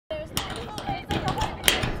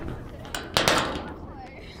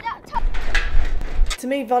To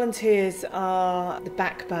me, volunteers are the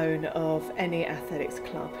backbone of any athletics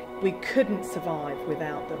club. We couldn't survive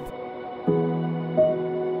without them.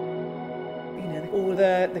 All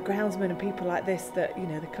the groundsmen and people like this that,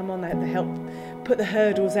 they come on, they help put the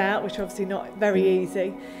hurdles out, which are obviously not very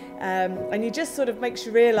easy. And you just sort of makes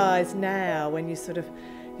you realise now when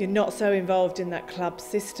you're not so involved in that club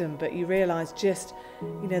system, but you realise just,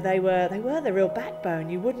 they were the real backbone.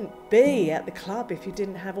 You wouldn't be at the club if you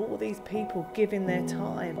didn't have all these people giving their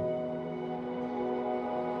time.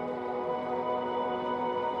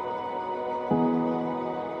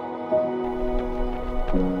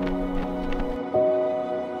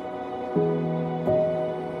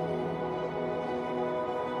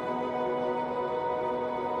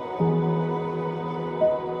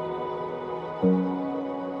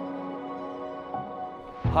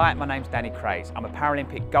 Hi, my name's Danny Craze. I'm a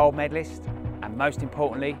Paralympic gold medalist and most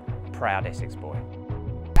importantly, proud Essex boy.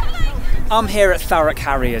 I'm here at Thurrock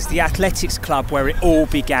Harriers, the athletics club where it all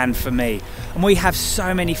began for me. And we have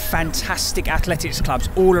so many fantastic athletics clubs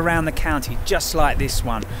all around the county, just like this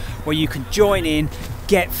one, where you can join in,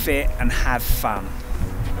 get fit and have fun.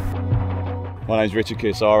 My name's Richard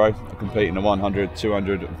Chiosaro. I compete in the 100,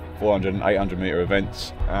 200, 400 and 800 metre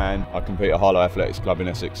events, and I compete at Harlow Athletics Club in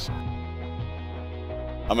Essex.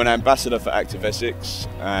 I'm an ambassador for Active Essex,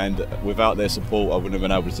 and without their support I wouldn't have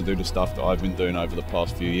been able to do the stuff that I've been doing over the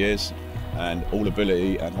past few years. And All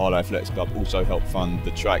Ability and Harlow Athletics Club also helped fund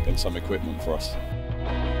the track and some equipment for us.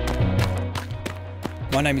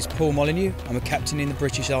 My name is Paul Molyneux. I'm a captain in the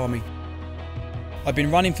British Army. I've been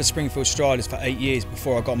running for Springfield Striders for 8 years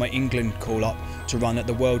before I got my England call up to run at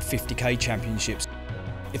the World 50k Championships.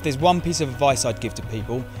 If there's one piece of advice I'd give to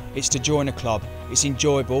people, it's to join a club. It's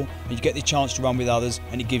enjoyable and you get the chance to run with others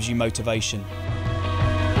and it gives you motivation.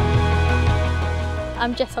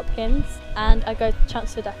 I'm Jess Hopkins and I go to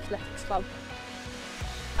Chelmsford Athletics Club.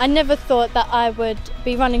 I never thought that I would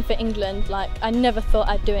be running for England, I never thought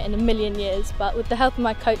I'd do it in a million years, but with the help of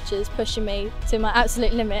my coaches pushing me to my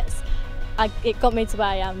absolute limits, it got me to where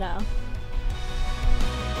I am now.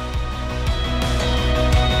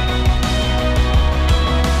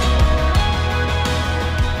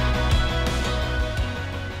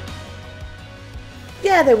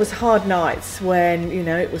 Yeah, there was hard nights when,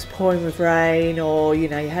 it was pouring with rain or, you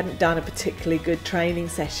hadn't done a particularly good training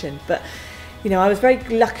session. But, I was very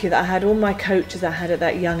lucky that I had all my coaches I had at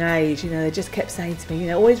that young age. They just kept saying to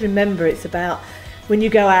me, always remember it's about when you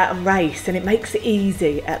go out and race, and it makes it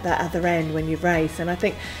easy at that other end when you race. And I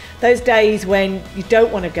think those days when you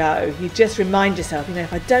don't want to go, you just remind yourself,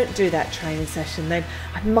 if I don't do that training session, then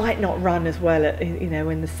I might not run as well,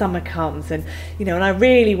 when the summer comes. And, and I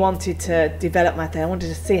really wanted to develop my thing. I wanted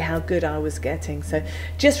to see how good I was getting. So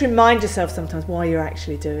just remind yourself sometimes why you're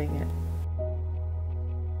actually doing it.